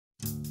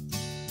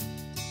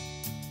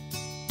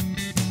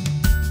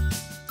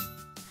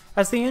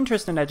As the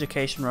interest in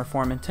education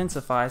reform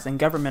intensifies and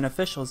government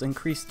officials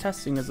increase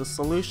testing as a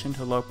solution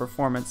to low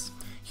performance,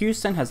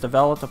 Houston has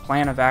developed a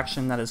plan of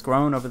action that has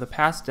grown over the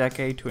past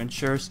decade to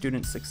ensure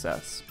student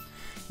success.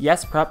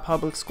 Yes Prep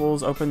Public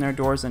Schools opened their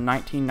doors in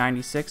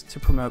 1996 to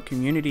promote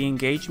community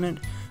engagement,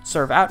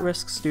 serve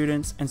at-risk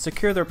students, and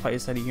secure their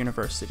place at a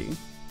university.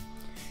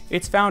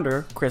 Its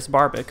founder, Chris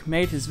Barbick,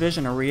 made his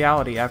vision a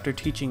reality after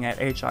teaching at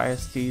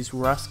HISD's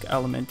Rusk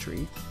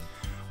Elementary.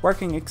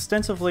 Working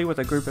extensively with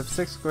a group of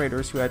 6th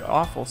graders who had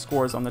awful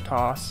scores on the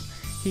TOS,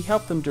 he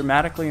helped them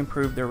dramatically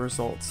improve their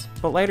results,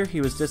 but later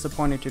he was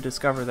disappointed to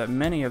discover that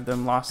many of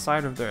them lost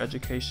sight of their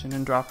education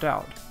and dropped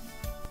out.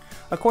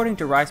 According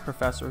to Rice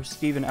professor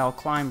Stephen L.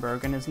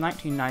 Kleinberg in his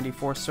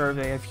 1994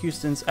 survey of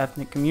Houston's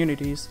ethnic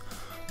communities,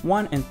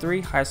 1 in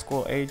 3 high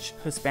school-age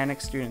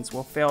Hispanic students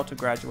will fail to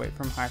graduate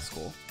from high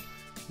school.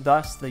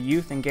 Thus, the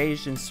Youth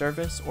Engaged in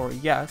Service, or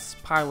YES,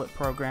 pilot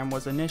program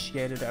was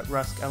initiated at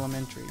Rusk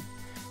Elementary,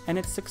 and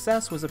its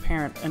success was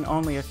apparent in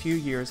only a few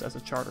years as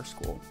a charter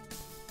school.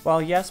 While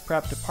Yes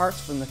Prep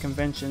departs from the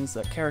conventions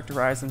that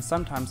characterize and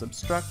sometimes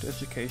obstruct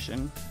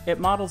education, it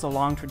models a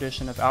long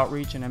tradition of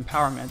outreach and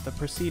empowerment that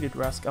preceded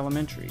Rusk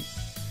Elementary.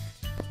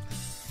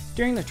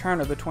 During the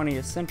turn of the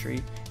 20th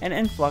century, an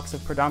influx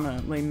of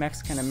predominantly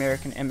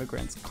Mexican-American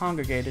immigrants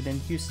congregated in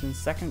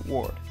Houston's 2nd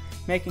Ward,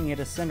 making it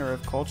a center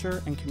of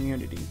culture and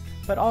community,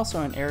 but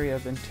also an area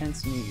of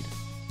intense need.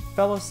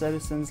 Fellow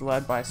citizens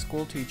led by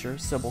school teacher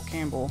Sybil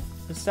Campbell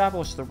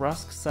established the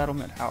Rusk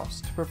Settlement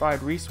House to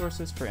provide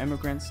resources for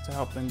immigrants to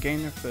help them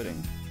gain their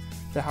footing.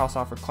 The house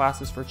offered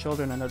classes for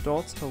children and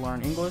adults to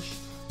learn English,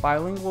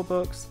 bilingual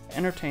books,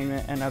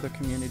 entertainment, and other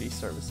community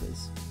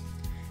services.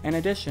 In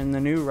addition, the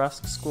new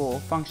Rusk School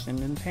functioned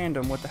in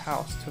tandem with the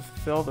house to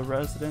fulfill the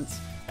residents'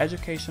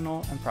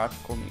 educational and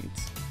practical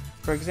needs.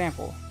 For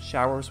example,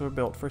 showers were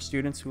built for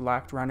students who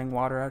lacked running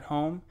water at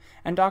home,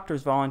 and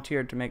doctors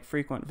volunteered to make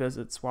frequent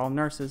visits while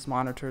nurses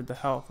monitored the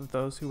health of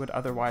those who would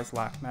otherwise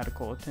lack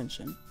medical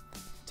attention.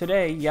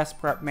 Today, Yes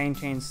Prep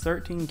maintains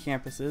 13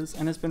 campuses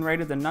and has been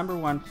rated the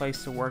 #1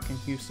 place to work in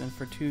Houston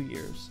for 2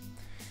 years.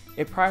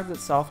 It prides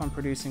itself on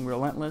producing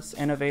relentless,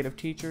 innovative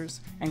teachers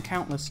and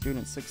countless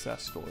student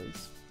success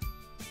stories.